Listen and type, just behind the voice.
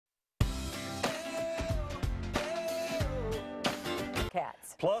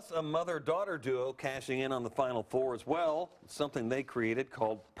Plus, a mother-daughter duo cashing in on the Final Four as well, something they created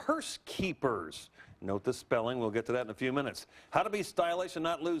called PurseKeepers. Note the spelling. We'll get to that in a few minutes. How to be stylish and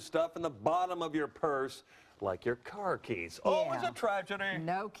not lose stuff in the bottom of your purse, like your car keys. Yeah. Always a tragedy.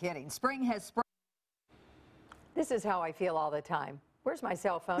 No kidding. Spring has sprung. This is how I feel all the time. Where's my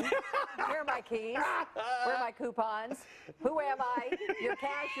cell phone? Where are my keys? Where are my coupons? Who am I? Your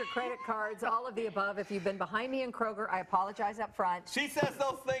cash, your credit cards, all of the above. If you've been behind me in Kroger, I apologize up front. She says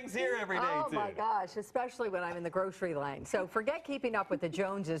those things here every day, too. Oh, my gosh, especially when I'm in the grocery line. So forget keeping up with the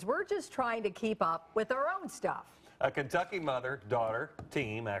Joneses. We're just trying to keep up with our own stuff. A Kentucky mother-daughter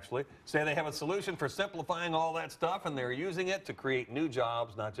team, actually, say they have a solution for simplifying all that stuff, and they're using it to create new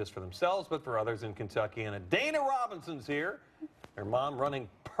jobs, not just for themselves, but for others in Kentucky. And Dana Robinson's here. Her mom running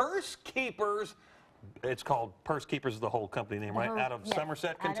PurseKeepers. It's called PurseKeepers is the whole company name, right? Out of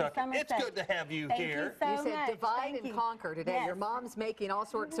Somerset, Kentucky. It's good to have you here. You said divide and conquer today. Yes. Your mom's making all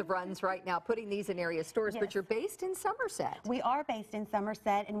sorts of runs right now, putting these in area stores, but you're based in Somerset. We are based in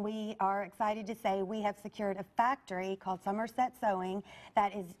Somerset, and we are excited to say we have secured a factory called Somerset Sewing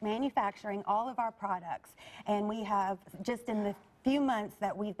that is manufacturing all of our products. And we have, just in the few months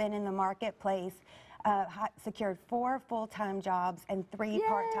that we've been in the marketplace, secured 4 full-time jobs and 3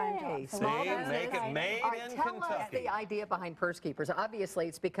 part-time jobs. So make it made in Tell Kentucky. us the idea behind PurseKeepers. Obviously,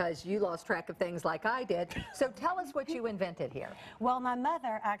 it's because you lost track of things like I did. So tell us what you invented here. Well, my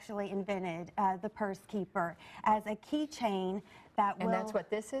mother actually invented the PurseKeeper as a keychain that will... And that's what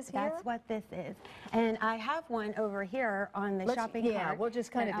this is here? That's what this is. And I have one over here on the shopping cart. Yeah, we'll just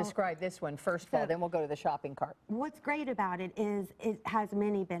kind of describe this one first of all, then we'll go to the shopping cart. What's great about it is it has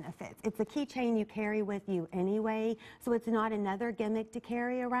many benefits. It's a keychain you carry with you anyway, so it's not another gimmick to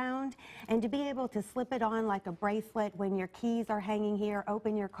carry around. And to be able to slip it on like a bracelet when your keys are hanging here,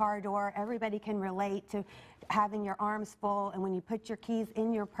 open your car door, everybody can relate to having your arms full, and when you put your keys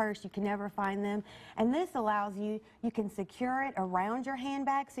in your purse, you can never find them. And this allows you can secure it around your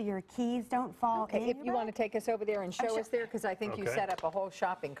handbag so your keys don't fall in. If you want to take us over there and show us there, because I think you set up a whole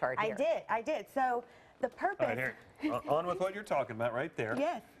shopping cart here. I did. So the purpose... All right, here. On with what you're talking about right there.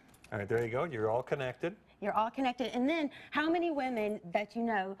 Yes. All right, there you go. You're all connected. You're all connected. And then how many women that you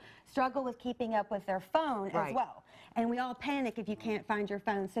know struggle with keeping up with their phone as well? And we all panic if you can't find your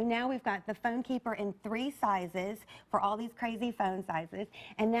phone. So now we've got the phone keeper in 3 sizes for all these crazy phone sizes.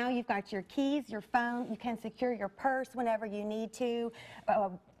 And now you've got your keys, your phone. You can secure your purse whenever you need to.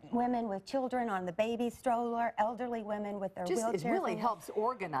 Women with children on the baby stroller, elderly women with their wheelchairs. It really helps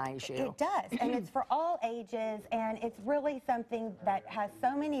organize you. It does, and it's for all ages, and it's really something that has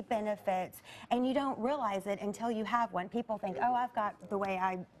so many benefits, and you don't realize it until you have one. People think, oh, I've got the way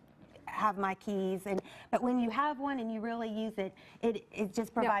I have my keys, but when you have one and you really use it, it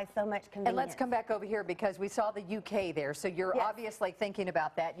just provides so much convenience. And let's come back over here because we saw the UK there, so you're obviously thinking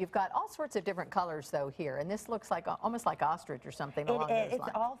about that. You've got all sorts of different colors though here, and this looks like almost like ostrich or something along those lines. It's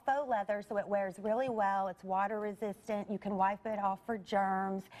all faux leather, so it wears really well. It's water resistant. You can wipe it off for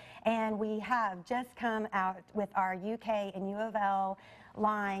germs, and we have just come out with our UK and U of L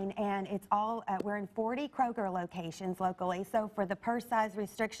line, and it's all we're in 40 Kroger locations locally. So for the purse size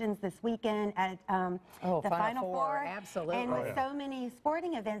restrictions this weekend at the Final Four, absolutely, and with so many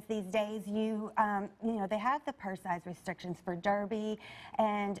sporting events these days, you know, they have the purse size restrictions for Derby,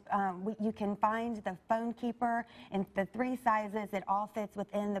 and you can find the phone keeper in the 3 sizes. It all fits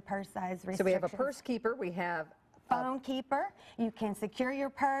within the purse size restrictions. So we have a purse keeper, we have phone keeper. You can secure your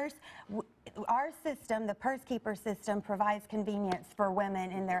purse. Our system, the PurseKeeper system, provides convenience for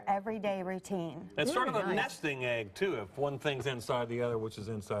women in their everyday routine. It's sort of a nesting egg, too, if one thing's inside the other, which is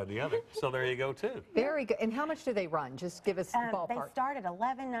inside the other. So there you go, too. Very good. And how much do they run? Just give us ballpark. They start at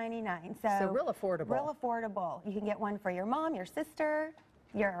 $11.99. So real affordable. Real affordable. You can get one for your mom, your sister,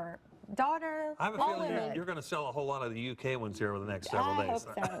 your daughter. I have a feeling you're going to sell a whole lot of the UK ones here over the next several days.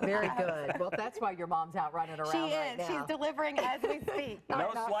 I hope so. Very good. Well, that's why your mom's out running around right now. She's delivering as we speak.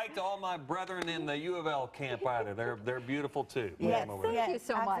 No slight to all my brethren in the U of L camp either. They're beautiful too. Yes, thank you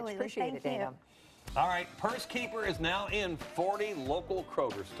so much. Appreciate it, Dana. All right, PurseKeeper is now in 40 local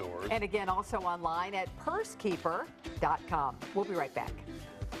Kroger stores. And again, also online at PurseKeyper.com. We'll be right back.